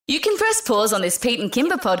You can press pause on this Pete and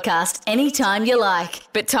Kimber podcast anytime you like.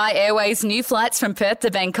 But Thai Airways' new flights from Perth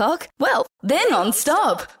to Bangkok, well, they're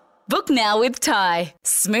non-stop. Book now with Thai.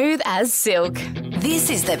 Smooth as silk. This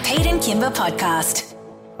is the Pete and Kimber podcast.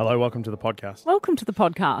 Hello, welcome to the podcast. Welcome to the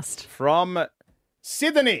podcast. From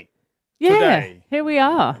Sydney Yeah, today. Here we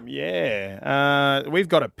are. Yeah. We've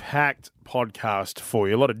got a packed podcast for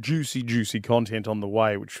you. A lot of juicy content on the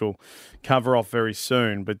way, which we'll cover off very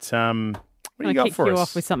soon. But what do you got kick for you us?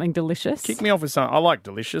 off with something delicious. Kick me off with something. I like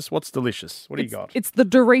delicious. What's delicious? What do you got? It's the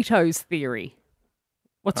Doritos theory.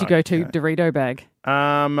 What's your go-to Dorito bag?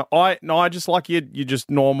 I just like you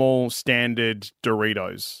just normal standard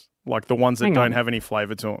Doritos, like the ones that Hang don't on. have any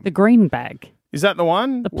flavour to them. The green bag. Is that the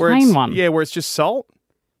one? The Where plain it's- one. Yeah, where it's just salt.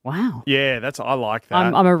 Wow. Yeah, I like that.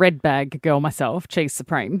 I'm a red bag girl myself, cheese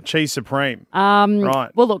supreme. Cheese Supreme.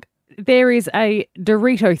 Right. Well, look, there is a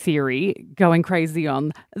Dorito theory going crazy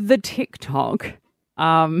on the TikTok.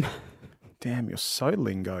 Damn, you're so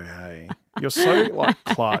lingo, hey. You're so like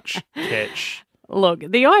clutch, catch. Look,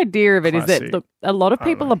 the idea of it is Classic. that, look, a lot of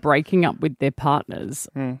people are breaking up with their partners.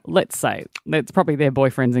 Let's say it's probably their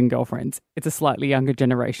boyfriends and girlfriends. It's a slightly younger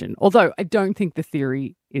generation. Although I don't think the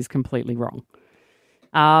theory is completely wrong.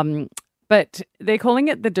 But they're calling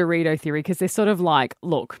it the Dorito theory because they're sort of like,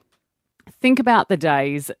 look, think about the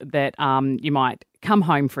days that you might come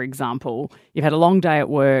home, for example, you've had a long day at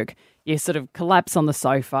work, you sort of collapse on the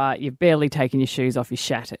sofa, you've barely taken your shoes off, you're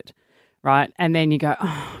shattered, right? And then you go,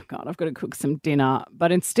 oh, God, I've got to cook some dinner.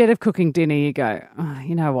 But instead of cooking dinner, you go, oh,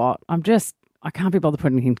 you know what? I can't be bothered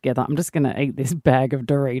putting anything together. I'm just going to eat this bag of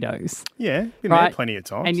Doritos. Yeah, been Right. there plenty of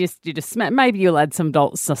times. And you just maybe you'll add some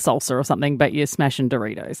salsa or something, but you're smashing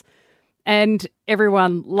Doritos. And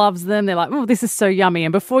everyone loves them. They're like, oh, this is so yummy.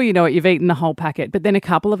 And before you know it, you've eaten the whole packet. But then a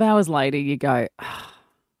couple of hours later, you go, oh,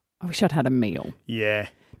 I wish I'd had a meal. Yeah.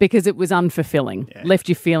 Because it was unfulfilling, left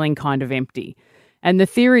you feeling kind of empty. And the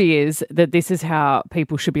theory is that this is how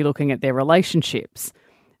people should be looking at their relationships.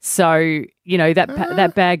 So, you know,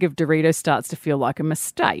 that bag of Doritos starts to feel like a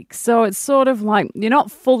mistake. So it's sort of like you're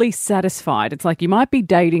not fully satisfied. It's like you might be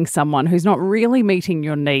dating someone who's not really meeting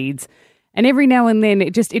your needs. And every now and then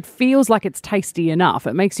it feels like it's tasty enough.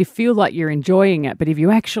 It makes you feel like you're enjoying it. But if you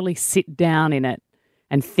actually sit down in it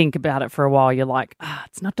and think about it for a while, you're like,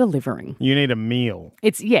 it's not delivering. You need a meal.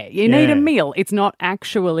 You need a meal. It's not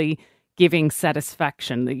actually giving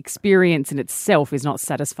satisfaction. The experience in itself is not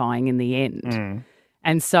satisfying in the end.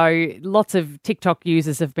 And so lots of TikTok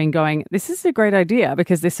users have been going, this is a great idea,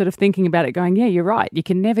 because they're sort of thinking about it going, yeah, you're right. You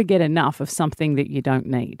can never get enough of something that you don't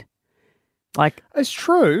need. Like, it's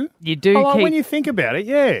true. You do like when you think about it,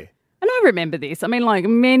 yeah. And I remember this. I mean, like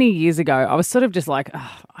many years ago, I was sort of just like,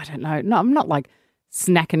 I don't know. No, I'm not like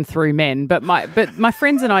snacking through men, but my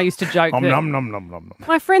friends and I used to joke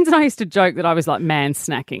my friends and I used to joke that I was like man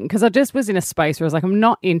snacking, because I just was in a space where I was like, I'm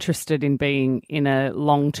not interested in being in a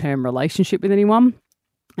long-term relationship with anyone.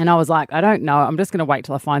 And I was like, I don't know. I'm just going to wait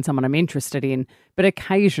till I find someone I'm interested in. But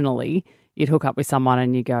occasionally you'd hook up with someone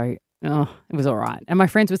and you go, oh, it was all right. And my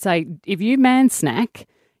friends would say, if you man snack,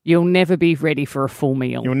 you'll never be ready for a full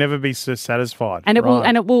meal. You'll never be so satisfied. And it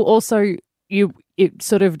will also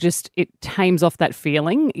it tames off that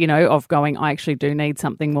feeling, you know, of going, I actually do need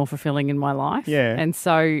something more fulfilling in my life. Yeah. And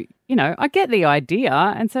so, you know, I get the idea.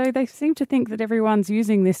 And so they seem to think that everyone's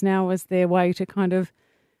using this now as their way to kind of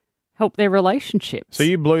help their relationships. So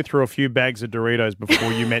you blew through a few bags of Doritos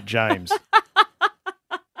before you met James.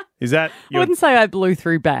 Is that... I wouldn't say I blew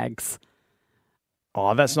through bags.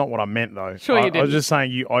 Oh, that's not what I meant, though. Sure you didn't. I was just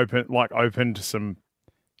saying you opened some...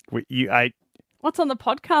 You ate... What's on the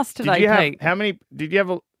podcast today, Did you have... Pete? How many... Did you have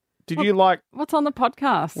a... Did you like... What's on the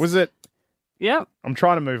podcast? Was it... Yep. I'm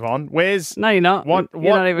trying to move on. Where's... No, you're not. You're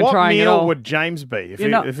not even what trying at meal all. would James be?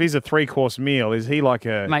 If he's a 3-course meal, is he like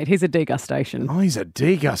a... Mate, he's a degustation. Oh, he's a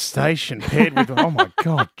degustation paired with... Oh, my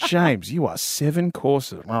God, James, you are 7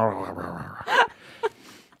 courses.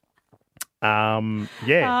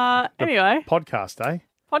 Yeah. Anyway. Podcast, eh?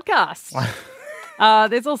 Podcast.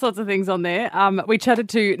 There's all sorts of things on there. We chatted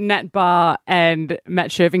to Nat Barr and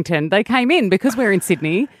Matt Shervington. They came in because we're in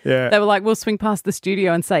Sydney. Yeah. They were like, we'll swing past the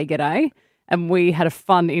studio and say g'day. And we had a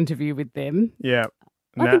fun interview with them. Yeah.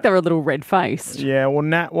 I think they were a little red-faced. Yeah, well,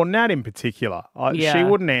 Nat in particular, she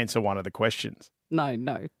wouldn't answer one of the questions. No.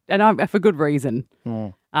 And for good reason.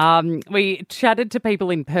 We chatted to people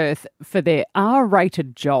in Perth for their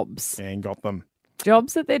R-rated jobs. And got them.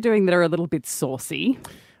 Jobs that they're doing that are a little bit saucy.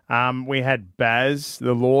 We had Baz,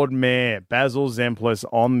 the Lord Mayor, Basil Zemplis,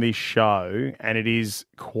 on this show, and it is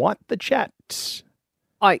quite the chat.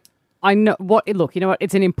 I know what. Look, you know what?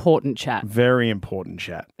 It's an important chat. Very important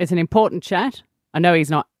chat. It's an important chat. I know he's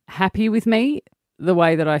not happy with me the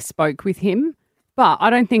way that I spoke with him. But I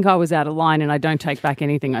don't think I was out of line, and I don't take back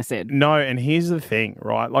anything I said. No, and here's the thing,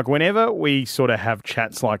 right? Like whenever we sort of have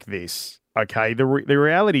chats like this, okay, the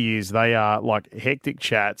reality is they are like hectic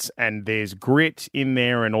chats and there's grit in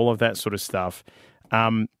there and all of that sort of stuff.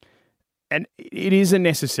 And it is a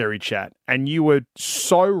necessary chat. And you were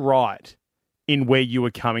so right in where you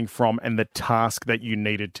were coming from and the task that you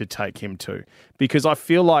needed to take him to. Because I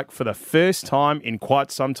feel like for the first time in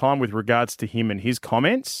quite some time with regards to him and his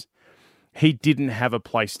comments, he didn't have a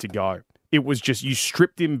place to go. It was just you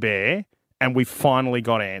stripped him bare and we finally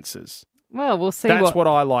got answers. Well, we'll see. That's what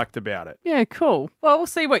I liked about it. Yeah, cool. Well, we'll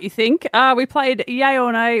see what you think. We played Yay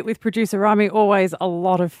or Nay with producer Rami. Always a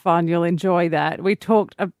lot of fun. You'll enjoy that. We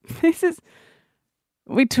talked.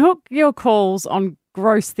 We took your calls on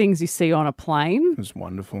gross things you see on a plane. It was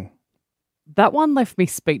wonderful. That one left me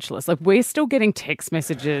speechless. Like we're still getting text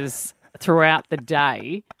messages throughout the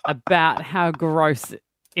day about how gross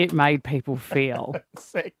it made people feel.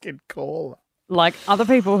 Second caller. Like other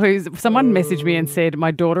people someone messaged me and said,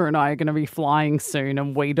 my daughter and I are going to be flying soon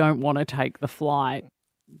and we don't want to take the flight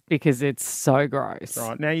because it's so gross.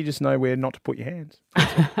 Right. Now you just know where not to put your hands.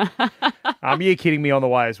 You're kidding me on the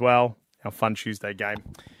way as well. Our fun Tuesday game.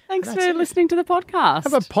 Thanks for listening to the podcast.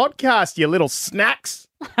 Have a podcast, you little snacks.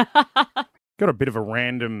 Got a bit of a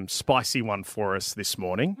random spicy one for us this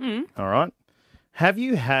morning. All right. Have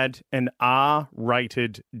you had an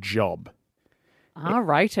R-rated job?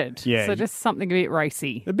 R-rated? Yeah. So just something a bit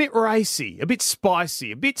racy. A bit racy, a bit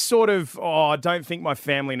spicy, a bit sort of, I don't think my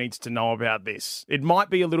family needs to know about this. It might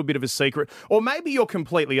be a little bit of a secret. Or maybe you're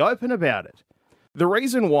completely open about it. The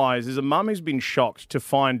reason why is a mum who's been shocked to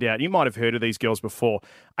find out, you might have heard of these girls before,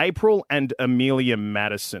 April and Amelia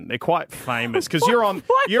Madison. They're quite famous because you're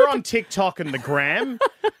on TikTok and the gram.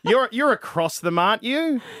 You're across them, aren't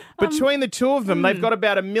you? Between the two of them, they've got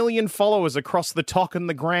about 1 million followers across the TikTok and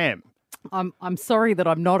the gram. I'm sorry that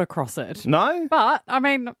I'm not across it. No? But, I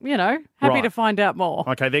mean, happy to find out more.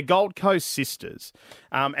 Okay, they're Gold Coast sisters,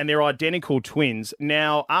 and they're identical twins.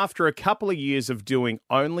 Now, after a couple of years of doing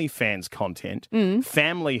OnlyFans content,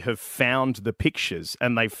 family have found the pictures,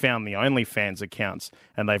 and they've found the OnlyFans accounts,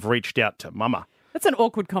 and they've reached out to Mama. That's an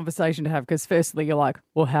awkward conversation to have because firstly you're like,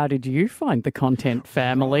 well, how did you find the content,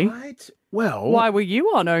 family? Right. Well, why were you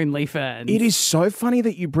on OnlyFans? It is so funny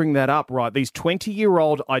that you bring that up, right? These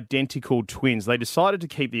 20-year-old identical twins, they decided to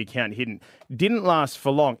keep the account hidden. Didn't last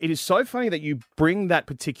for long. It is so funny that you bring that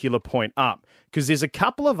particular point up because there's a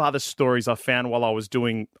couple of other stories I found while I was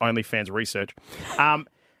doing OnlyFans research.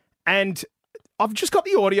 And I've just got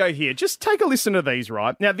the audio here. Just take a listen to these,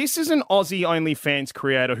 right? Now, this is an Aussie OnlyFans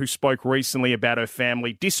creator who spoke recently about her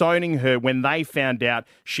family disowning her when they found out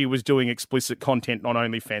she was doing explicit content on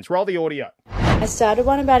OnlyFans. Roll the audio. I started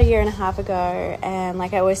one about 1.5 years ago, and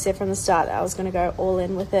like I always said from the start, I was going to go all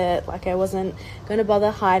in with it. Like I wasn't going to bother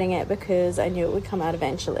hiding it because I knew it would come out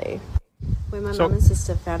eventually. When my mum and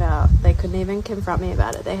sister found out, they couldn't even confront me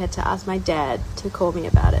about it. They had to ask my dad to call me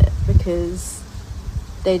about it because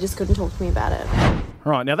they just couldn't talk to me about it.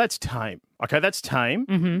 All right, now that's tame. Okay, that's tame.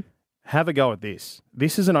 Mm-hmm. Have a go at this.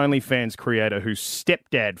 This is an OnlyFans creator whose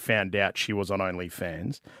stepdad found out she was on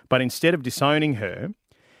OnlyFans, but instead of disowning her,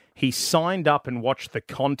 he signed up and watched the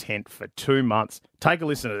content for 2 months. Take a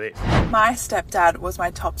listen to this. My stepdad was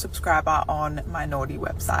my top subscriber on my naughty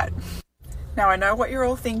website. Now, I know what you're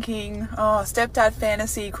all thinking. Oh, stepdad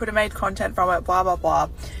fantasy, could have made content from it, blah, blah, blah.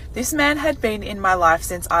 This man had been in my life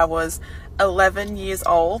since I was 11 years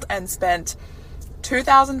old and spent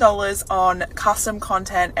 $2,000 on custom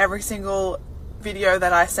content every single video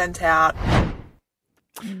that I sent out.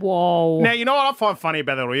 Whoa. Now, you know what I find funny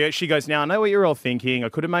about that audio? She goes, now, I know what you're all thinking. I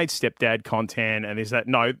could have made stepdad content and is that.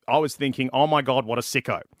 No, I was thinking, oh my God, what a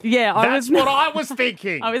sicko. Yeah, That's what I was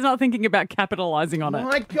thinking. I was not thinking about capitalising on it.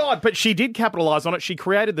 My God, but she did capitalise on it. She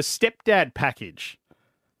created the stepdad package.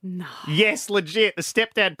 No. Yes, legit. The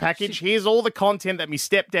stepdad package. Here's all the content that me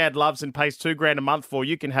stepdad loves and pays $2,000 a month for.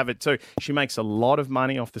 You can have it too. She makes a lot of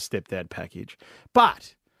money off the stepdad package.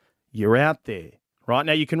 But you're out there, right?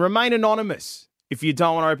 Now, you can remain anonymous if you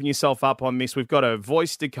don't want to open yourself up on this. We've got a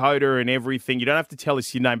voice decoder and everything. You don't have to tell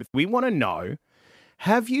us your name, but we want to know,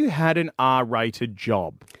 have you had an R-rated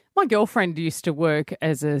job? My girlfriend used to work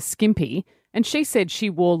as a skimpy, and she said she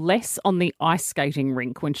wore less on the ice skating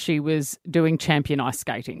rink when she was doing champion ice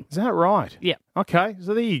skating. Is that right? Yeah. Okay,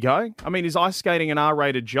 so there you go. I mean, is ice skating an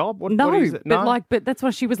R-rated job? What is it? But that's why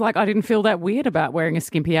she was like, I didn't feel that weird about wearing a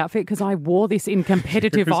skimpy outfit because I wore this in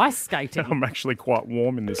competitive ice skating. I'm actually quite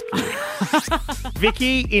warm in this kit.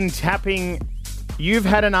 Vicky, in tapping, you've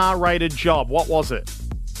had an R-rated job. What was it?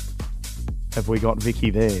 Have we got Vicky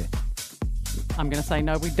there? I'm going to say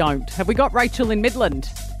no, we don't. Have we got Rachel in Midland?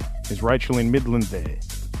 Is Rachel in Midland there?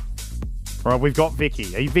 All right, we've got Vicky.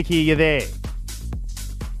 Vicky, are you there?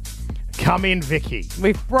 Come in, Vicky.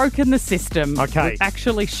 We've broken the system. Okay. We've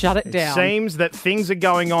actually shut it down. It seems that things are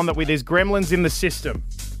going on, there's gremlins in the system.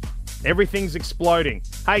 Everything's exploding.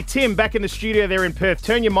 Hey, Tim, back in the studio there in Perth,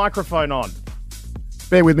 turn your microphone on.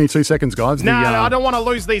 Bear with me 2 seconds, guys. No, I don't want to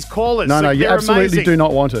lose these callers. No, you absolutely amazing. do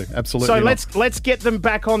not want to. Absolutely So not. let's get them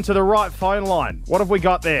back onto the right phone line. What have we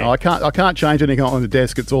got there? I can't change anything on the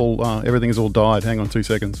desk. It's all everything is all died. Hang on 2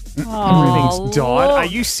 seconds. Everything's died. Are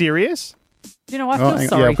you serious? You know, I feel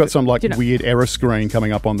sorry. Yeah, I've got some weird error screen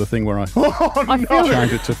coming up on the thing where I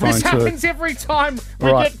change it to phone 2. This happens every time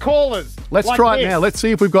we get callers. Let's try it now. Let's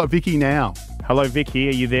see if we've got Vicky now. Hello, Vicky.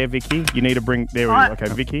 Are you there, Vicky? You need to bring... There we go. Okay,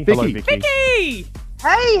 Vicky. Hello, Vicky. Vicky!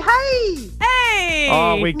 Hey!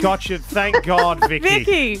 Oh, we got you. Thank God, Vicky.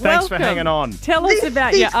 Vicky, thanks welcome. for hanging on. Tell us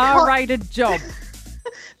about your R-rated job.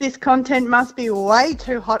 This content must be way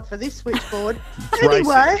too hot for this switchboard.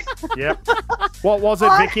 Anyway. Yep. What was it,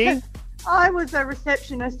 Vicky? I was a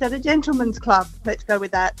receptionist at a gentleman's club. Let's go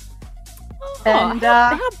with that. Oh, And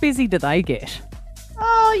how busy do they get?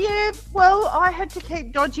 oh yeah, well, I had to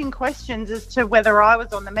keep dodging questions as to whether I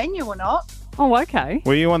was on the menu or not. Oh, okay.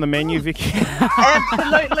 Were you on the menu, Vicky?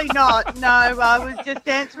 Absolutely not. No, I was just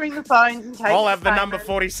answering the phones and taking I'll have the payments. number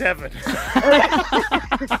 47.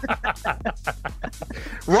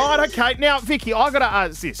 Right, okay. Now, Vicky, I've got to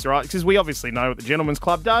ask this, right? Because we obviously know what the Gentleman's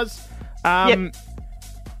Club does. Yep.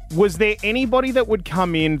 Was there anybody that would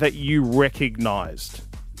come in that you recognised?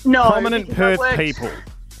 No, Prominent because I Perth worked- people?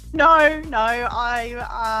 No,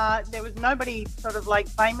 there was nobody sort of like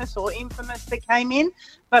famous or infamous that came in,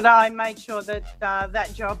 but I made sure that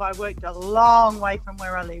that job I worked a long way from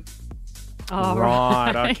where I live. Oh,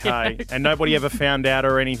 Right, okay. And nobody ever found out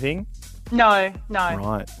or anything? No.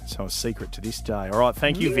 Right, so a secret to this day. All right,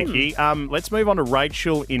 thank you, Vicky. Let's move on to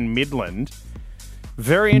Rachel in Midland.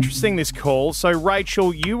 Very interesting, this call. So,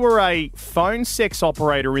 Rachel, you were a phone sex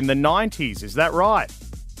operator in the 90s, is that right?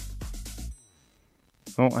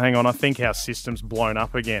 Oh, hang on, I think our system's blown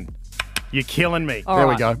up again. You're killing me. All There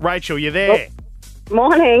right. we go. Rachel, you there?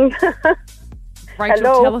 Morning. Rachel,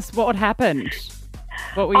 Hello. tell us what happened.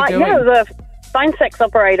 What were you doing? I was a phone sex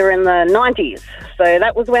operator in the 90s. So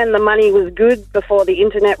that was when the money was good before the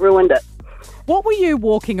internet ruined it. What were you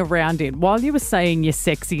walking around in while you were saying your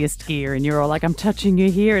sexiest gear and you're all like, I'm touching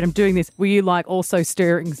you here and I'm doing this? Were you like also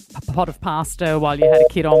stirring a pot of pasta while you had a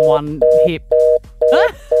kid on one hip?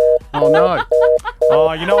 Oh no!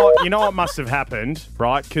 Oh, you know what must have happened,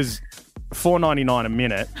 right? Because $4.99 a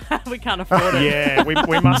minute. We can't afford it. Yeah, we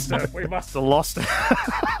must have lost it.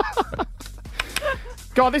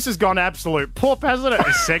 God, this has gone absolute poop, hasn't it?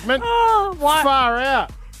 This segment. Oh, what? Far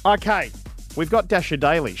out. Okay, we've got Dasha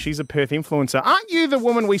Daly. She's a Perth influencer. Aren't you the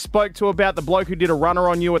woman we spoke to about the bloke who did a runner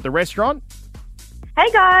on you at the restaurant? Hey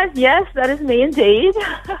guys, yes, that is me indeed.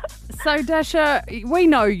 So, Dasha, we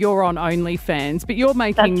know you're on OnlyFans, but you're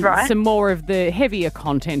making That's right. some more of the heavier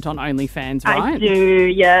content on OnlyFans, right? I do,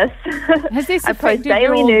 yes. Has this I post affected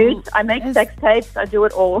daily your... news. I make sex tapes. I do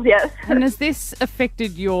it all, yes. And has this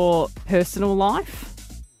affected your personal life?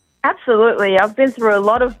 Absolutely. I've been through a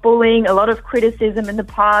lot of bullying, a lot of criticism in the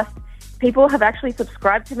past. People have actually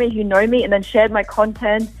subscribed to me who know me and then shared my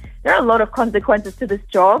content. There are a lot of consequences to this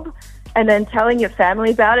job. And then telling your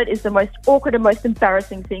family about it is the most awkward and most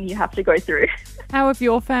embarrassing thing you have to go through. How have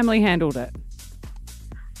your family handled it?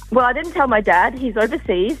 Well, I didn't tell my dad. He's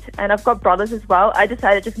overseas, and I've got brothers as well. I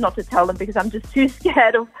decided just not to tell them because I'm just too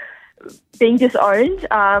scared of being disowned.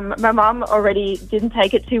 My mum already didn't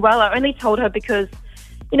take it too well. I only told her because,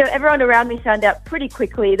 you know, everyone around me found out pretty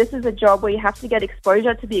quickly. This is a job where you have to get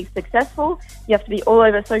exposure to be successful. You have to be all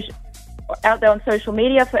over out there on social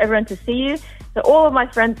media for everyone to see you. So all of my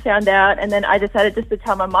friends found out, and then I decided just to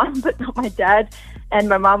tell my mum, but not my dad. And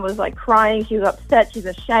my mum was like crying. She was upset. She's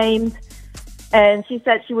ashamed. And she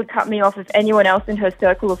said she would cut me off if anyone else in her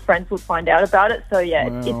circle of friends would find out about it. So, yeah,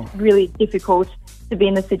 Wow. It's really difficult to be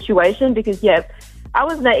in the situation because, yeah, I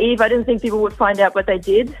was naive. I didn't think people would find out, but they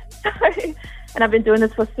did. And I've been doing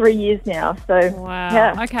this for 3 years now. So, Wow.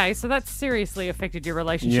 yeah. Okay, so that's seriously affected your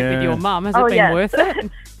relationship Yeah. with your mum. Has it been yeah. worth it?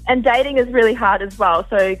 And dating is really hard as well.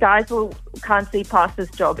 So guys can't see past this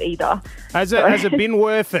job either. Has it been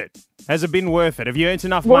worth it? Has it been worth it? Have you earned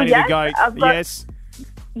enough Well, money yes, to go, I've got- yes?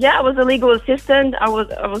 Yeah, I was a legal assistant. I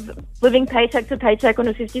was living paycheck to paycheck on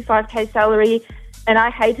a 55K salary, and I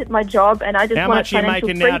hated my job. And I just How wanted much are you financial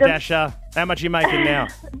making freedom. now, Dasha? How much are you making now?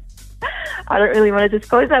 I don't really want to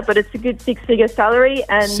disclose that, but it's a good 6-figure salary.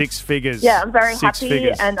 And 6 figures. yeah, I'm very 6 happy,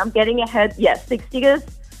 figures. and I'm getting ahead. Yeah, 6 figures.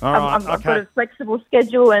 All right, I've got a flexible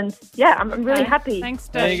schedule, and I'm really happy. Thanks,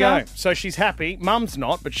 Dasha. There you go. So she's happy. Mum's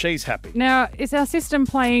not, but she's happy. Now, is our system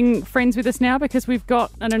playing friends with us now? Because we've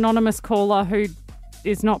got an anonymous caller who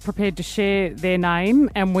is not prepared to share their name,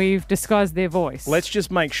 and we've disguised their voice. Let's just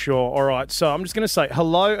make sure. All right, so I'm just going to say,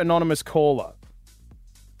 hello, anonymous caller.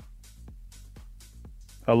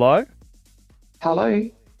 Hello? Hello.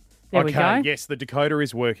 There we go. Yes, the decoder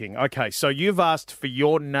is working. Okay, so you've asked for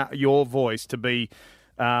your voice to be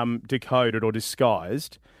decoded or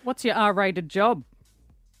disguised. What's your R-rated job?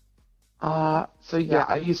 I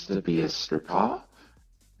used to be a stripper.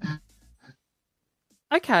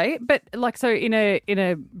 Okay, but so in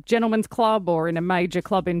a gentleman's club or in a major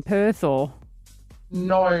club in Perth, or?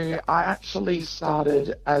 No, I actually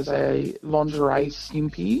started as a lingerie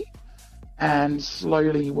simpy and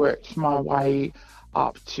slowly worked my way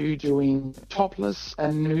up to doing topless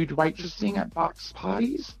and nude waitressing at Bucks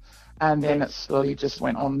parties. And then it slowly just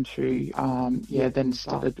went on to, then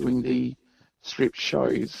started doing the strip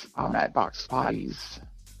shows at Bucks parties.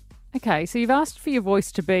 Okay, so you've asked for your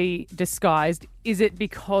voice to be disguised. Is it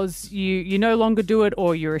because you no longer do it,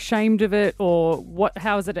 or you're ashamed of it, or what?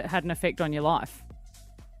 How has it had an effect on your life?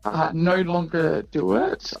 No longer do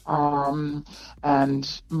it.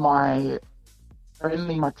 And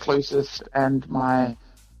only my closest and my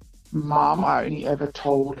mum, I only ever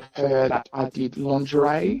told her that I did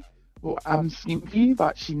lingerie or simpy,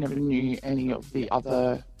 but she never knew any of the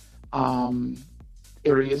other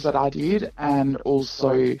areas that I did. And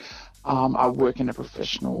also I work in a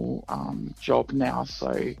professional job now,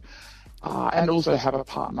 so and also have a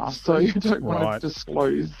partner, so you don't want to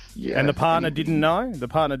disclose. Yeah. And the partner didn't know? The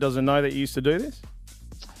partner doesn't know that you used to do this?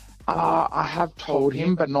 I have told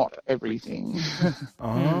him, but not everything.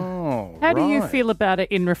 Oh, How do you feel about it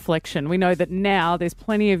in reflection? We know that now there's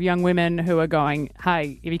plenty of young women who are going,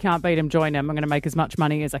 hey, if you can't beat them, join them. I'm going to make as much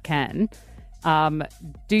money as I can.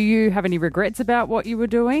 Do you have any regrets about what you were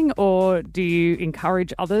doing, or do you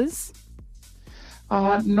encourage others?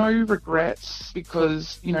 No regrets,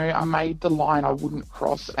 because, I made the line I wouldn't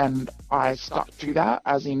cross and I stuck to that,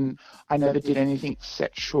 as in I never did anything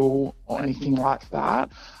sexual or anything like that.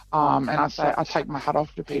 And I take my hat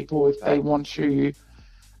off to people if they want to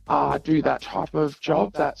do that type of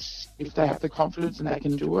job. That's if they have the confidence and they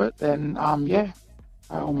can do it, then by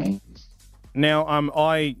all means. Now,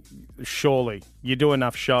 surely you do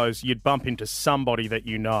enough shows, you'd bump into somebody that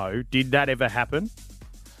you know. Did that ever happen?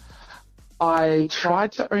 I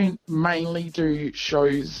tried to mainly do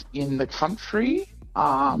shows in the country,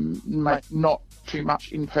 not too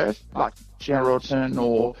much in Perth, like Geraldton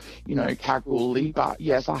or, Kalgoorlie. But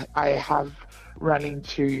yes, I have run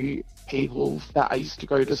into people that I used to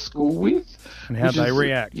go to school with. And how'd they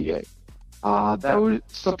react? Yeah. They were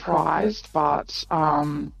surprised, but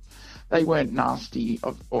they weren't nasty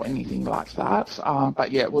or anything like that.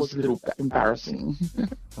 But yeah, it was a little bit embarrassing.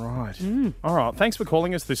 Right. All right. Thanks for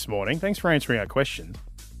calling us this morning. Thanks for answering our questions.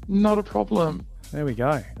 Not a problem. There we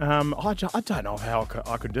go. I don't know how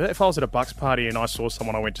I could do it. If I was at a Bucks party and I saw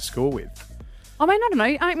someone I went to school with. I mean, I don't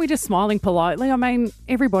know. Aren't we just smiling politely? I mean,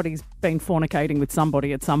 everybody's been fornicating with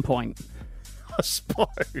somebody at some point. I suppose.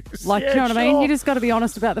 You know what I mean? You just got to be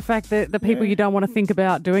honest about the fact that the people you don't want to think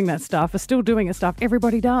about doing that stuff are still doing it stuff.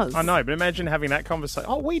 Everybody does. I know, but imagine having that conversation.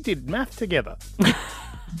 Oh, we did math together.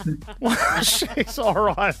 She's all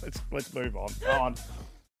right. Let's move on. Go on.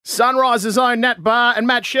 Sunrise's own Nat Barr and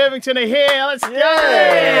Matt Shervington are here. Let's go.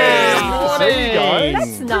 Morning.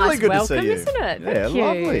 That's a nice really good welcome, to see you. isn't it? Yeah, Thank you.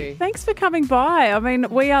 lovely. Thanks for coming by. I mean,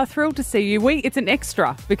 we are thrilled to see you. It's an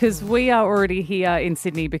extra because we are already here in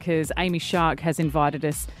Sydney because Amy Shark has invited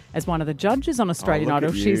us as one of the judges on Australian look Idol.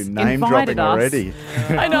 at you, She's name invited dropping us. already.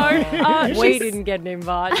 I know. We didn't get an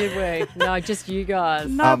invite, did we? No, just you guys.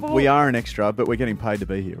 No, We are an extra, but we're getting paid to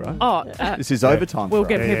be here, right? This is overtime. We'll for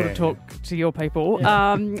get us. people to talk to your people.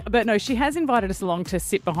 But no, she has invited us along to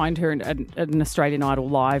sit behind her at an Australian Idol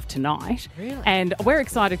live tonight. Really? And we're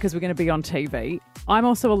excited because we're going to be on TV. I'm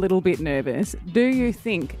also a little bit nervous. Do you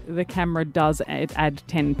think the camera does add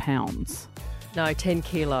 10 pounds? No, 10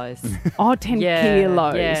 kilos. Oh, 10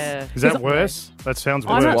 kilos. Yeah. Is that worse? That sounds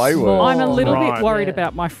I'm worse. Way worse. I'm a little Right. bit worried Yeah.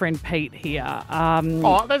 about my friend Pete here.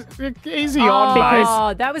 That's easy on, mate.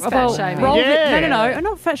 Oh, that was fat shaming. roll Yeah. No, I'm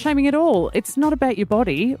not fat shaming at all. It's not about your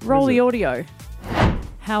body. Roll the audio.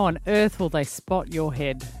 How on earth will they spot your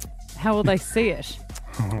head? How will they see it?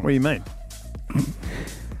 What do you mean?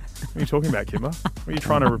 What are you talking about, Kimber? What are you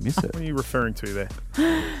trying to miss it? What are you referring to there?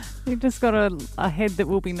 You've just got a head that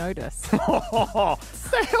will be noticed. What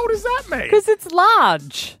the hell does that mean? Because it's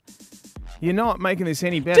large. You're not making this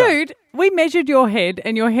any better. Dude, we measured your head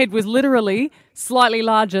and your head was literally slightly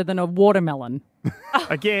larger than a watermelon.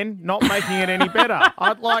 Again, not making it any better.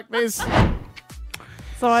 I'd like this.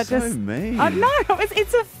 So I So just, mean. I know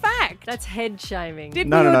it's a fact. That's head shaming. Did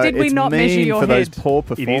No, we or no, no. did we It's not measure mean your for head? those poor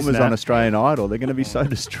performers Nat. on Australian Idol. They're going to be so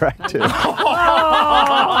distracted.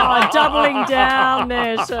 Oh, doubling down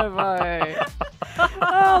there, Chavo. Oh,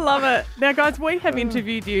 I love it. Now, guys, we have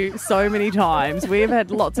interviewed you so many times. We've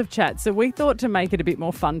had lots of chats. So we thought to make it a bit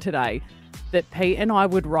more fun today that Pete and I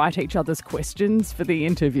would write each other's questions for the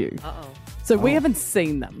interview. Uh-oh. So we haven't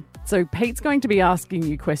seen them. So Pete's going to be asking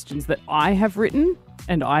you questions that I have written,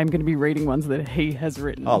 and I'm going to be reading ones that he has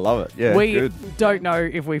written. I love it. Yeah, we good. don't know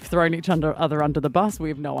if we've thrown each other under the bus. We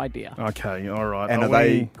have no idea. Okay, all right. And are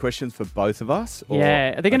they questions for both of us? Or?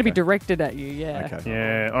 Yeah, they're going to be directed at you, yeah. Okay.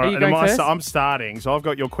 Yeah, all Are right. you And going first? I'm starting, so I've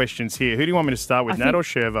got your questions here. Who do you want me to start with, I Nat think- or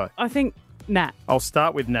Shervo? I think, Nat. I'll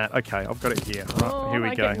start with Nat. Okay, I've got it here. Right, Oh, here we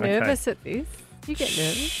I go. get nervous at this. You get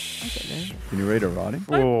nervous. I get nervous. Can you read her writing?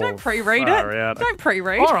 Don't pre-read far it. out. Don't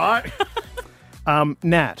pre-read. All right.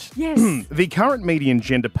 Nat. Yes. The current median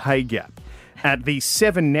gender pay gap at the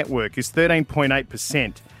 7 network is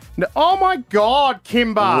 13.8%. Oh my God,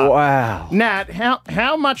 Kimber! Wow. Nat,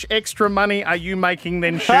 how much extra money are you making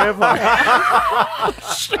then, Shervo?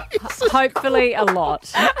 Hopefully a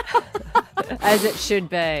lot. As it should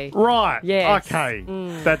be. Right. Yes. Okay.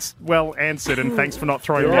 That's well answered, and thanks for not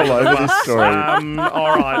throwing You're me all under the over this bus. story.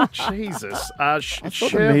 All right. Jesus. I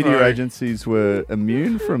thought the media agencies were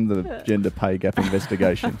immune from the gender pay gap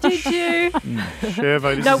investigation. Did you?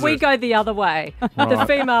 Shervo, this No, is we go the other way. The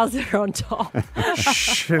females are on top.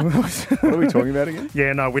 What are we talking about again?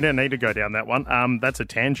 Yeah, no, we don't need to go down that one. That's a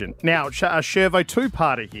tangent. Now, Shervo,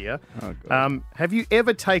 two-parter here. Oh, God. Have you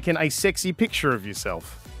ever taken a sexy picture of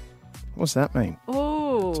yourself? What's that mean?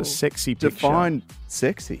 Ooh. It's a sexy picture. Define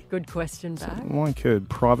sexy. Good question, Barry. Like a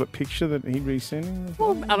private picture that he'd be sending?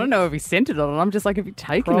 Well, I don't know if he sent it on. I'm just like, have you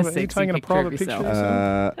taken Private- a sexy you taking a picture private of picture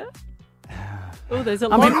yourself? of Oh, there's a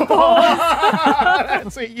long pause.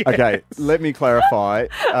 That's a yes. Okay, let me clarify.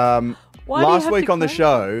 Why do you Last have week to on the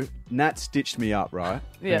clarify? show, Nat stitched me up, right?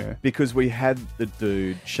 Yeah. Because we had the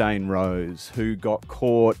dude, Shane Rose, who got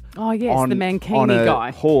caught Oh, yes, on, the mankini on a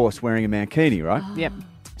guy. horse wearing a mankini, right? Yep.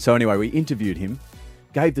 So anyway, we interviewed him,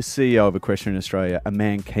 gave the CEO of Equestrian Australia a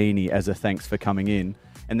mankini as a thanks for coming in.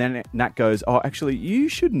 And then Nat goes, oh, actually, you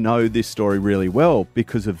should know this story really well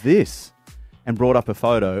because of this. And brought up a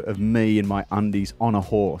photo of me in my undies on a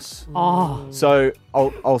horse. Oh. So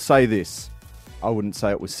I'll say this. I wouldn't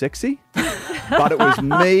say it was sexy, but it was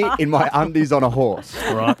me in my undies on a horse.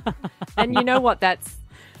 Right. And you know what that's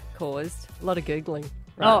caused? A lot of Googling.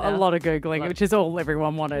 A lot of Googling, which is all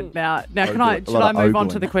everyone wanted. Now, should I lot of move on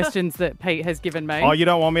to ogling. the questions that Pete has given me? Oh, you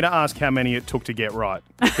don't want me to ask how many it took to get right?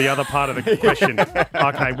 The other part of the question.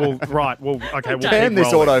 Okay, well, right. Well, okay, we'll Damn keep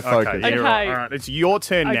this rolling. autofocus. Okay, yeah, Okay. right. All right, it's your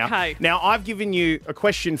turn now. Okay. Now, I've given you a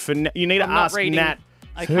question for Nat. You need to I'm not ask reading. Nat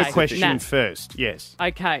Okay. her question Nat. first. Yes.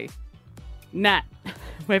 Okay. Nat,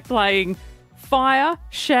 we're playing fire,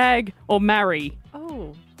 shag, or marry.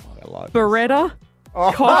 Oh. I like Beretta,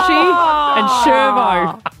 Koshie, and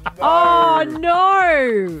Shervo. Oh,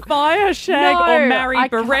 no. Fire, shag, No, or marry I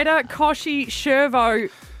can't. Beretta, Koshie, Shervo.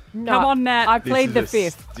 No, Come on, Nat. I this plead is the a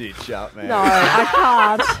fifth. Stitch up, man. No,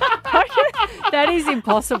 I can't. That is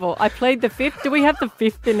impossible. I plead the fifth. Do we have the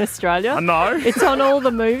fifth in Australia? No. It's on all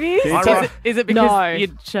the movies. Is it because No.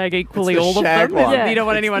 you'd shag equally It's the all of shag them? one. Yeah. You don't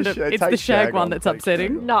want It's anyone the to. shag- It's the take shag shag one on, that's take upsetting.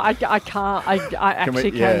 shag on. No, I can't. I actually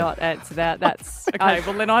yeah. cannot answer that. That's Okay,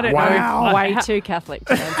 well then I don't Wow. know. way too Catholic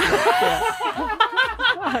to answer that.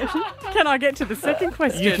 Can I get to the second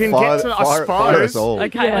question? You can Fire, get to, I fire us suppose. all.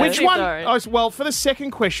 Okay. Yeah. Which one? Sorry. Well, for the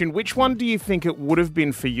second question, which one do you think it would have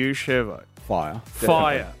been for you, Shervo? Fire.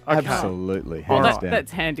 Fire. Definitely. Okay. Absolutely. Well, Hands that, down.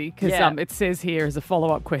 that's handy because Yeah. it says here as a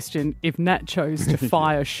follow-up question, if Nat chose to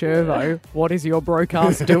fire Shervo, what is your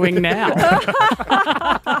broadcast doing now?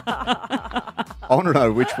 I want to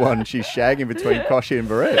know which one she's shagging between Koshie and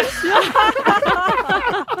Barrett.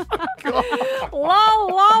 Whoa,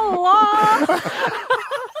 whoa, whoa.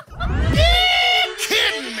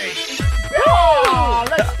 Kidding me? Oh,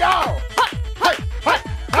 let's go!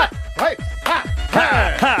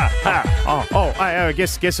 Oh, I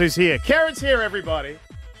guess who's here? Karen's here, everybody.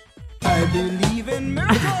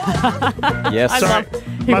 Yes. I love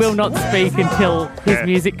he will not speak until his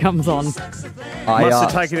music comes on. Must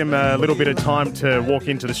have taken him a little bit of time to walk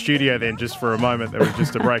into the studio then, just for a moment. There was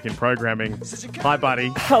just a break in programming. Hi,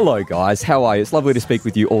 buddy. Hello, guys. How are you? It's lovely to speak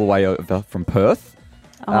with you all the way over from Perth.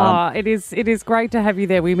 It is great to have you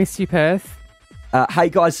there. We miss you, Perth. Hey,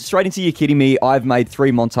 guys, straight into You Kidding Me. I've made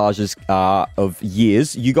 3 montages of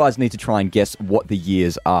years. You guys need to try and guess what the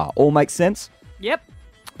years are. All makes sense? Yep.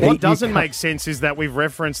 What doesn't make sense is that we've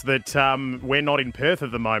referenced that we're not in Perth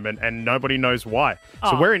at the moment and nobody knows why.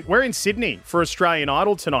 So we're in Sydney for Australian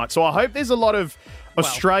Idol tonight. So I hope there's a lot of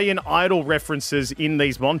Australian Idol references in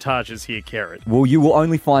these montages here, Kerrod. Well, you will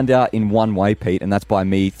only find out in one way, Pete, and that's by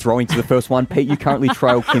me throwing to the first one. Pete, you currently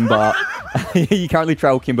trail Kimber. You currently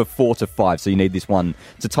trail Kimber 4-5, so you need this one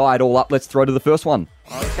to tie it all up. Let's throw to the first one.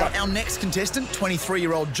 Our next contestant,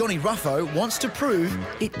 23-year-old Johnny Ruffo, wants to prove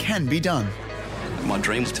it can be done. My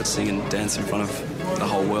dream was to sing and dance in front of the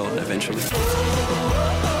whole world eventually.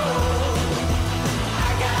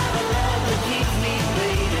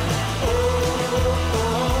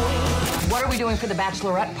 What are we doing for the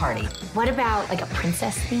bachelorette party? What about like a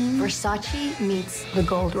princess theme? Versace meets the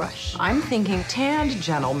gold rush. I'm thinking tanned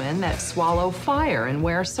gentlemen that swallow fire and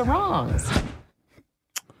wear sarongs.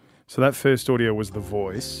 So that first audio was The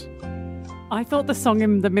Voice. I thought the song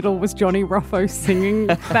in the middle was Johnny Ruffo singing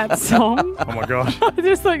that song. Oh, my gosh. I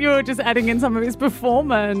just thought you were just adding in some of his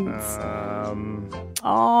performance.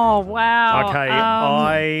 Oh, wow. Okay,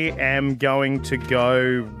 I am going to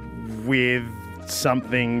go with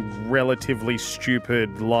something relatively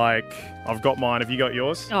stupid like... I've got mine. Have you got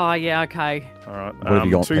yours? Oh, yeah, okay. All right. What have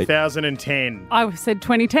you got, 2010. I said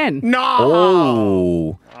 2010. No!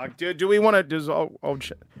 Oh. Do we want to...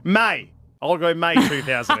 May. I'll go May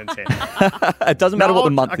 2010. It doesn't matter what the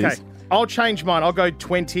month is. I'll change mine. I'll go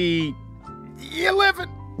 2011.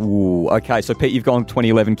 Ooh, okay. So, Pete, you've gone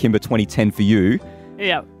 2011, Kimber 2010 for you.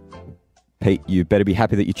 Yeah. Pete, you better be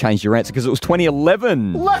happy that you changed your answer because it was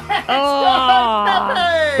 2011. Let's go,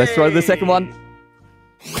 happy! Let's throw to the second one.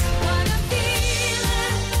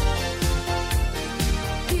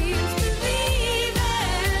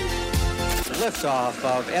 Liftoff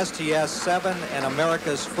of STS-7 and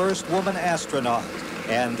America's first woman astronaut.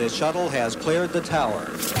 And the shuttle has cleared the tower.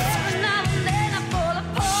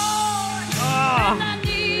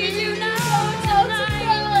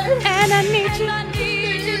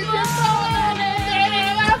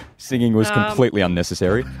 Singing was completely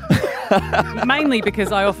unnecessary. Mainly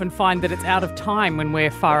because I often find that it's out of time when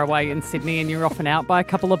we're far away in Sydney and you're often out by a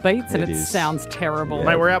couple of beats and it sounds terrible. Yeah.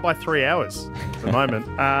 Mate, we're out by 3 hours at the moment.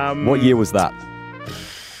 What year was that?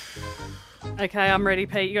 Okay, I'm ready,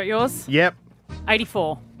 Pete. You got yours? Yep.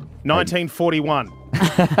 84. 1941.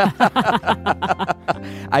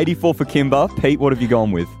 84 for Kimber. Pete, what have you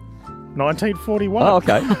gone with? 1941. Oh,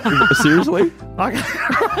 okay. Seriously? Okay.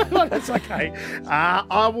 That's okay.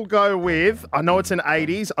 I will go with, I know it's an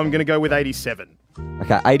 80s, I'm going to go with 87.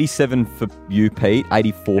 Okay, 87 for you, Pete.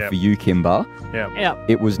 84 for you, Kimber. Yeah. Yep.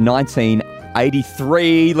 It was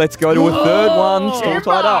 1983. Let's go to a third one. Still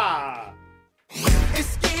tied up.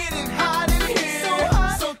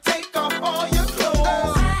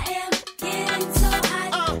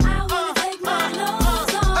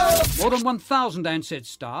 More than 1,000 Ansett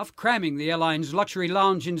staff cramming the airline's luxury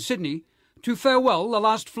lounge in Sydney to farewell the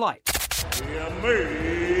last flight. The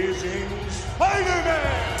Amazing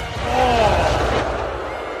Spider-Man!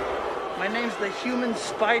 My name's the Human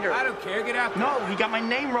Spider. I don't care. Get out there. No, he got my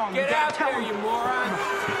name wrong. Get out there, you moron.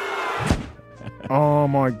 Oh,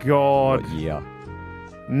 my God. Yeah.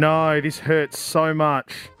 No, this hurts so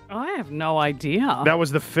much. I have no idea. That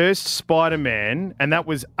was the first Spider-Man, and that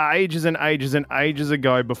was ages and ages and ages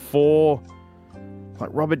ago before, like,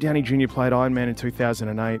 Robert Downey Jr. played Iron Man in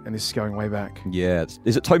 2008, and this is going way back. Yeah.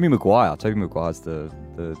 Is it Tobey Maguire? Tobey Maguire's the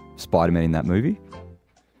Spider-Man in that movie.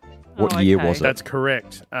 What year was it? That's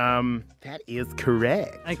correct. That is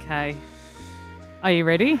correct. Okay. Are you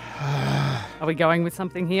ready? Are we going with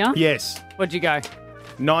something here? Yes. What'd you go?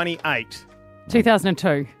 98.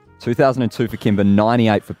 2002. 2002 for Kimber,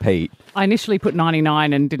 98 for Pete. I initially put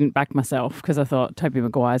 99 and didn't back myself because I thought Tobey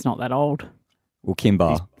Maguire's not that old. Well,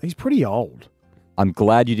 Kimber. He's pretty old. I'm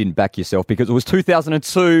glad you didn't back yourself because it was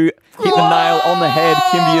 2002. Hit the nail on the head.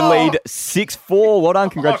 Kimber, you lead 6-4. Well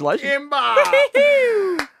done. Congratulations. Kimber.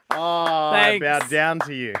 I Thanks. bow down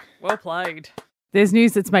to you. Well played. There's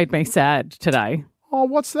news that's made me sad today. Oh,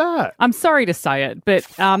 what's that? I'm sorry to say it, but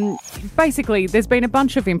basically there's been a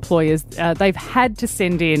bunch of employers, they've had to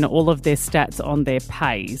send in all of their stats on their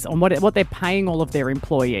pays, on what they're paying all of their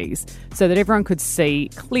employees, so that everyone could see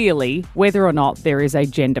clearly whether or not there is a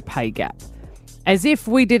gender pay gap. As if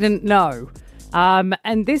we didn't know.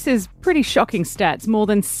 And this is pretty shocking stats. More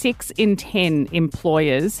than 6 in 10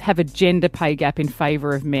 employers have a gender pay gap in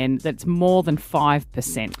favour of men that's more than 5%.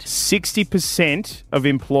 60% of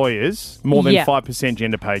employers, more than 5%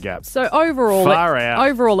 gender pay gap. So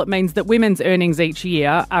overall, it means that women's earnings each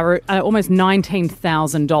year are almost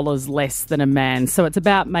 $19,000 less than a man's. So it's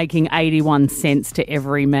about making 81 cents to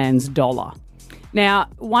every man's dollar. Now,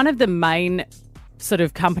 one of the main sort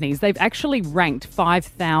of companies, they've actually ranked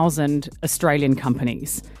 5,000 Australian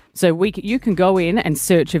companies. So you can go in and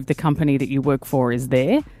search if the company that you work for is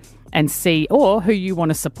there and see, or who you want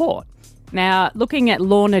to support. Now, looking at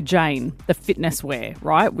Lorna Jane, the fitness wear,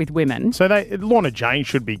 right, with women. So Lorna Jane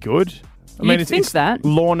should be good. You'd think that.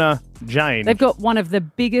 Lorna Jane. They've got one of the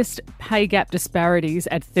biggest pay gap disparities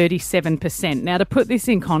at 37%. Now, to put this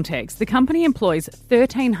in context, the company employs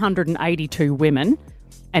 1,382 women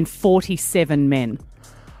and 47 men.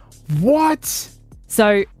 What?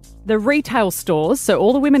 So the retail stores, so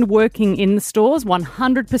all the women working in the stores,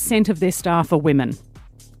 100% of their staff are women.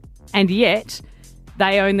 And yet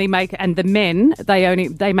they only make, and the men,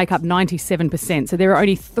 they make up 97%. So there are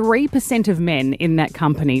only 3% of men in that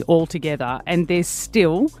company altogether, and they're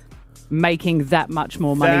still making that much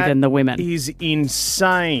more money than the women. That is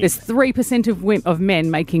insane. There's 3% of men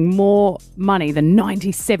making more money than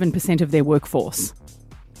 97% of their workforce.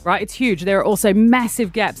 Right, it's huge. There are also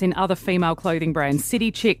massive gaps in other female clothing brands.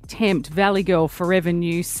 City Chic, Tempt, Valley Girl, Forever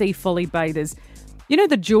New, Sea Folly Bathers. You know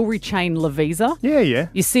the jewellery chain Lavisa? Yeah.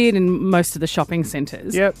 You see it in most of the shopping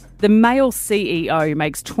centres. Yep. The male CEO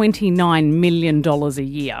makes $29 million a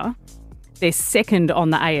year. They're second on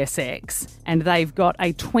the ASX, and they've got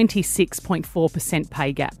a 26.4%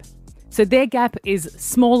 pay gap. So their gap is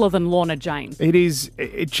smaller than Lorna Jane. It is.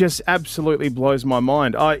 It just absolutely blows my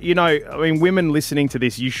mind. Women listening to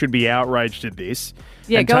this, you should be outraged at this.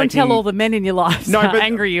 Yeah, and tell all the men in your lives how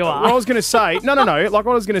angry you are. What I was going to say, no. Like what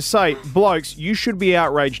I was going to say, blokes, you should be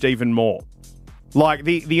outraged even more. Like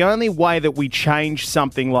the only way that we change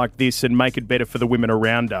something like this and make it better for the women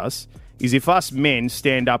around us is if us men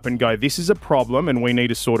stand up and go, this is a problem and we need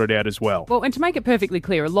to sort it out as well. Well, and to make it perfectly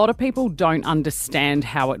clear, a lot of people don't understand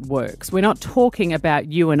how it works. We're not talking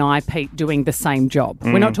about you and I, Pete, doing the same job.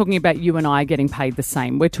 We're not talking about you and I getting paid the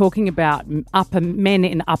same. We're talking about men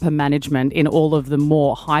in upper management in all of the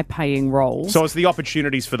more high-paying roles. So it's the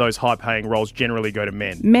opportunities for those high-paying roles generally go to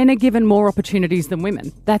men. Men are given more opportunities than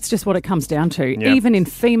women. That's just what it comes down to. Yeah. Even in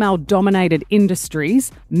female-dominated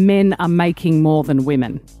industries, men are making more than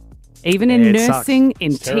women. Even in nursing,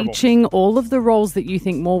 in teaching, all of the roles that you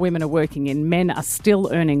think more women are working in, men are still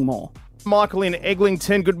earning more. Michael in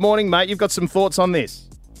Eglinton, good morning, mate. You've got some thoughts on this?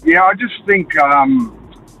 Yeah, I just think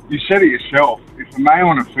you said it yourself. If a male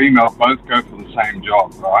and a female both go for the same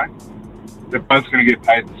job, right, they're both going to get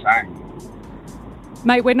paid the same.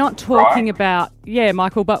 Mate, we're not talking about,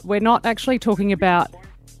 Michael, but we're not actually talking about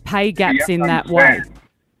pay gaps in that way.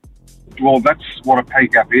 Well, that's what a pay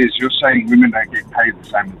gap is. You're saying women don't get paid the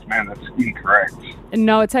same as men. That's incorrect.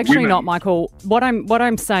 No, it's actually not, Michael. What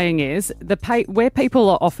I'm saying is where people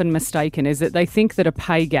are often mistaken is that they think that a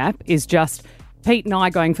pay gap is just Pete and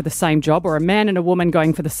I going for the same job, or a man and a woman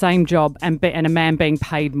going for the same job and a man being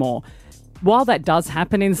paid more. While that does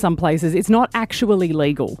happen in some places, it's not actually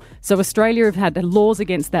legal. So Australia have had laws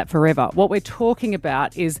against that forever. What we're talking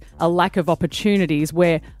about is a lack of opportunities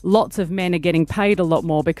where lots of men are getting paid a lot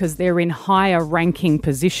more because they're in higher ranking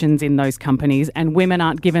positions in those companies, and women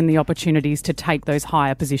aren't given the opportunities to take those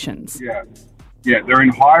higher positions. Yeah, they're in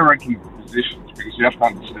higher ranking positions because you have to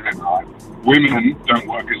understand, right? Women don't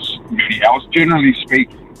work as many hours, generally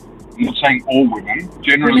speaking. I'm not saying all women.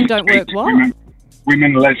 Generally women don't speaking, work what?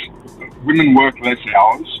 Women work less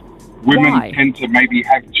hours. Women Why? tend to maybe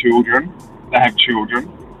have children. They have children.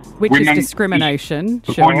 Which is discrimination,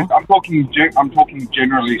 The sure. point is, I'm talking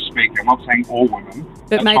generally speaking. I'm not saying all women. But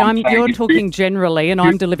That's mate, what I'm saying. you're If talking you- generally, and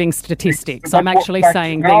I'm delivering statistics. But I'm that's what actually facts-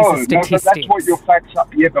 saying no, these are No, statistics. but that's what your facts are.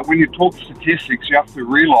 Yeah, but when you talk statistics, you have to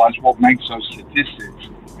realise what makes those statistics.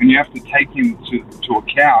 And you have to take into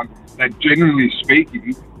account that generally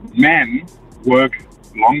speaking, men work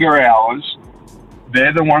longer hours.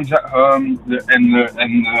 They're the ones at home, and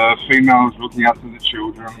the females looking after the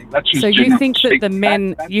children. That's just So you generally think that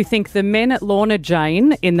speaking. the men at Lorna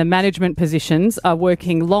Jane in the management positions are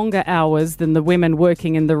working longer hours than the women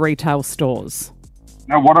working in the retail stores?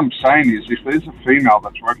 No, what I'm saying is if there's a female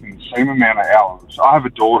that's working the same amount of hours, I have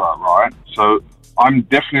a daughter, right? So I'm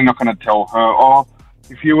definitely not going to tell her,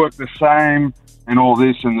 if you work the same and all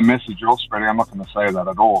this and the message you're spreading, I'm not going to say that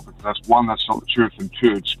at all, because that's not the truth, and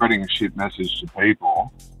two, it's spreading a shit message to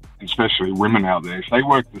people, especially women out there. If they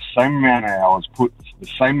work the same amount of hours, put the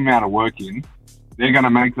same amount of work in, they're going to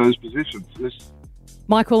make those positions.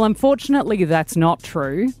 Michael, unfortunately that's not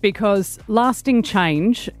true, because lasting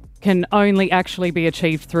change can only actually be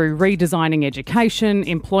achieved through redesigning education,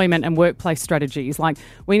 employment and workplace strategies. Like,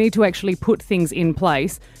 we need to actually put things in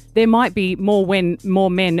place. There might be more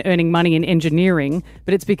men earning money in engineering,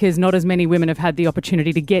 but it's because not as many women have had the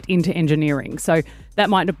opportunity to get into engineering. So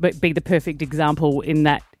that might be the perfect example in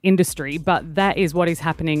that industry, but that is what is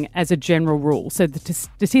happening as a general rule. So the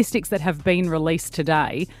statistics that have been released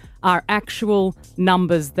today are actual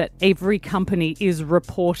numbers that every company is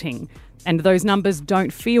reporting, and those numbers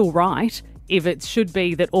don't feel right if it should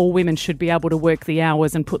be that all women should be able to work the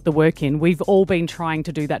hours and put the work in. We've all been trying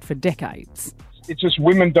to do that for decades. It's just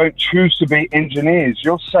women don't choose to be engineers.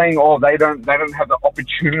 You're saying, they don't have the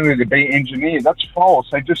opportunity to be engineers. That's false.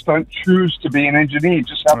 They just don't choose to be an engineer.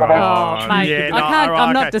 Just how about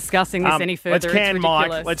I'm not discussing this any further. Let's it's Mike.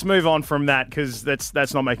 ridiculous. Let's move on from that because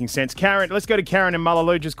that's not making sense. Karen, let's go to Karen and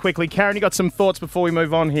Mullaloo just quickly. Karen, you got some thoughts before we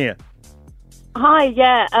move on here? Hi,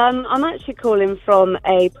 yeah. I'm actually calling from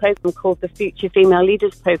a program called the Future Female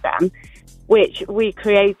Leaders Program, which we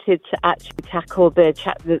created to actually tackle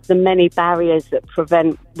the many barriers that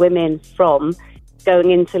prevent women from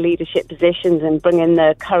going into leadership positions and bringing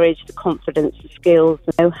the courage, the confidence, the skills,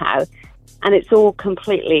 the know-how. And it's all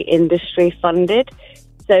completely industry funded.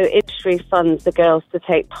 So industry funds the girls to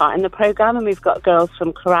take part in the program, and we've got girls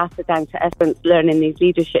from Karratha down to Essence learning these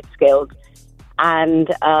leadership skills. And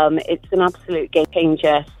it's an absolute game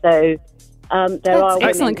changer. So there are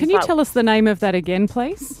excellent. Can you tell us the name of that again,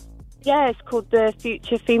 please? Yeah, it's called the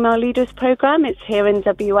Future Female Leaders Program. It's here in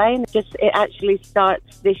WA, and it actually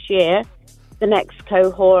starts this year. The next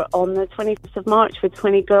cohort on the 25th of March with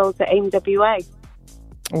 20 girls at AIM WA.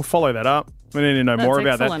 We'll follow that up. We need to know more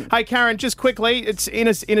about excellent. that. Hey, Karen, just quickly, it's in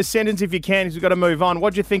a sentence if you can, because we've got to move on.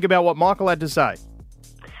 What do you think about what Michael had to say?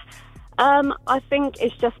 I think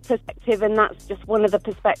it's just perspective, and that's just one of the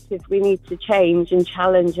perspectives we need to change and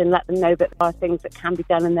challenge and let them know that there are things that can be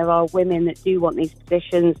done, and there are women that do want these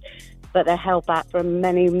positions, but they're held back for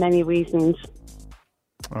many, many reasons.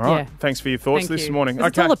 All right. Thanks for your thoughts this morning.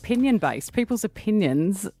 It's all opinion-based. People's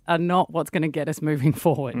opinions are not what's going to get us moving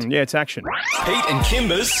forward. Yeah, it's action. Pete and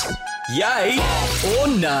Kimber's Yay or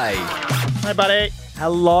Nay. Hey, buddy.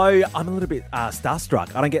 Hello. I'm a little bit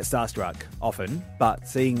starstruck. I don't get starstruck often, but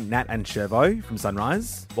seeing Nat and Shervo from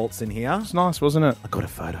Sunrise waltz in here. It's nice, wasn't it? I got a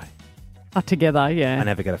photo. Together, yeah. I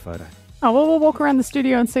never get a photo. Oh, well, we'll walk around the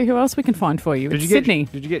studio and see who else we can find for you. It's Sydney.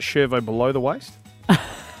 Did you get Shervo below the waist?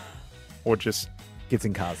 Or just... Kids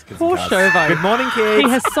in cars. Poor Shervo. Good morning, kids. He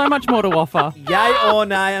has so much more to offer. Yay or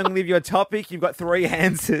nay? I'm going to give you a topic. You've got 3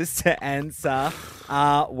 answers to answer.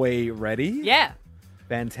 Are we ready? Yeah.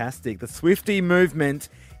 Fantastic. The Swiftie movement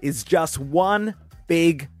is just one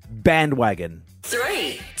big bandwagon.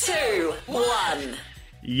 3, 2, 1.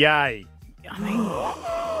 Yay. I mean...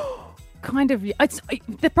 Kind of.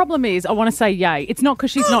 The problem is, I want to say yay. It's not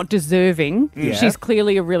because she's not deserving. Yeah. She's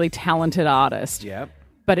clearly a really talented artist. Yeah.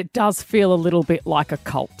 But it does feel a little bit like a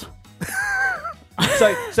cult.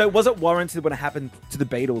 So was it warranted when it happened to the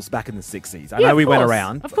Beatles back in the 60s? I Yeah, know of we went course.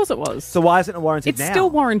 around. Of course it was. So why isn't it warranted It's now?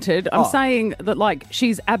 still warranted. I'm Oh. saying that,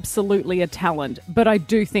 she's absolutely a talent. But I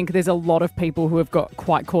do think there's a lot of people who have got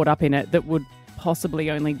quite caught up in it that would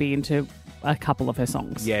possibly only be into a couple of her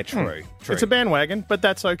songs. Yeah, true. It's a bandwagon, but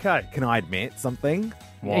that's okay. Can I admit something?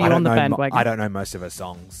 Are you on the bandwagon? I don't know most of her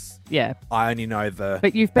songs. Yeah. I only know the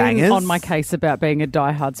But you've been bangers. on my case about being a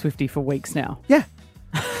diehard Swiftie for weeks now. Yeah.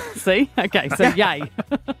 See? Okay, so yay.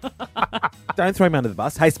 Don't throw him under the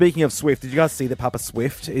bus. Hey, speaking of Swift, did you guys see that Papa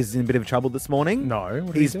Swift is in a bit of trouble this morning? No.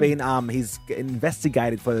 What He's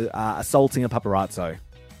investigated for assaulting a paparazzo.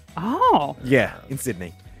 Oh. Yeah, in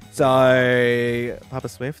Sydney. So, Papa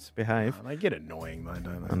Swift, behave. They get annoying, though,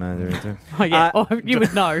 don't they? I know, they do. Oh, yeah. You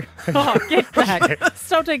would know. Oh, get back.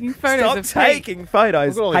 Stop taking photos of Stop taking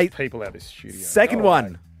photos. Look at all these people out of this studio. Second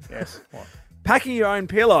one. Yes. What? Packing your own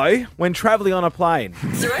pillow when travelling on a plane.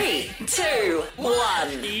 3, 2,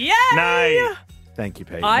 1. Yay! Nay. Thank you,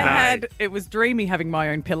 Pete. It was dreamy having my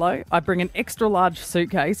own pillow. I bring an extra large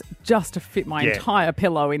suitcase just to fit my entire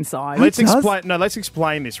pillow inside. Let's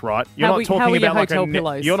explain this, right? You're How not are talking your about like hotel a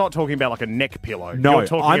pillows? You're not talking about like a neck pillow. No, You're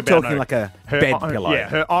talking I'm about talking like a bed pillow. Yeah,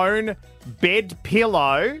 her own bed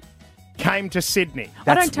pillow came to Sydney.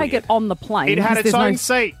 I don't take it on the plane. It had because its there's own no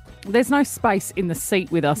seat. There's no space in the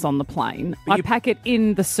seat with us on the plane. I pack it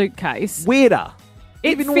in the suitcase. Weirder.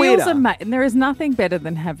 It Even feels weirder. amazing. There is nothing better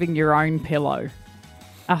than having your own pillow.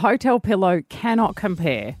 A hotel pillow cannot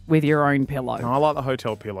compare with your own pillow. No, I like the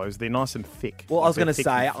hotel pillows. They're nice and thick. Well, I was going to say,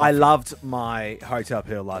 I loved my hotel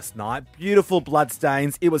pillow last night. Beautiful blood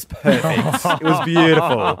stains. It was perfect. It was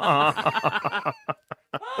beautiful.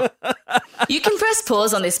 You can press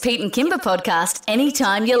pause on this Pete and Kimber podcast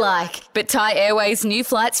anytime you like. But Thai Airways' new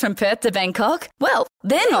flights from Perth to Bangkok, well,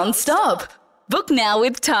 they're non-stop. Book now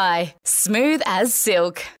with Thai. Smooth as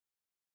silk.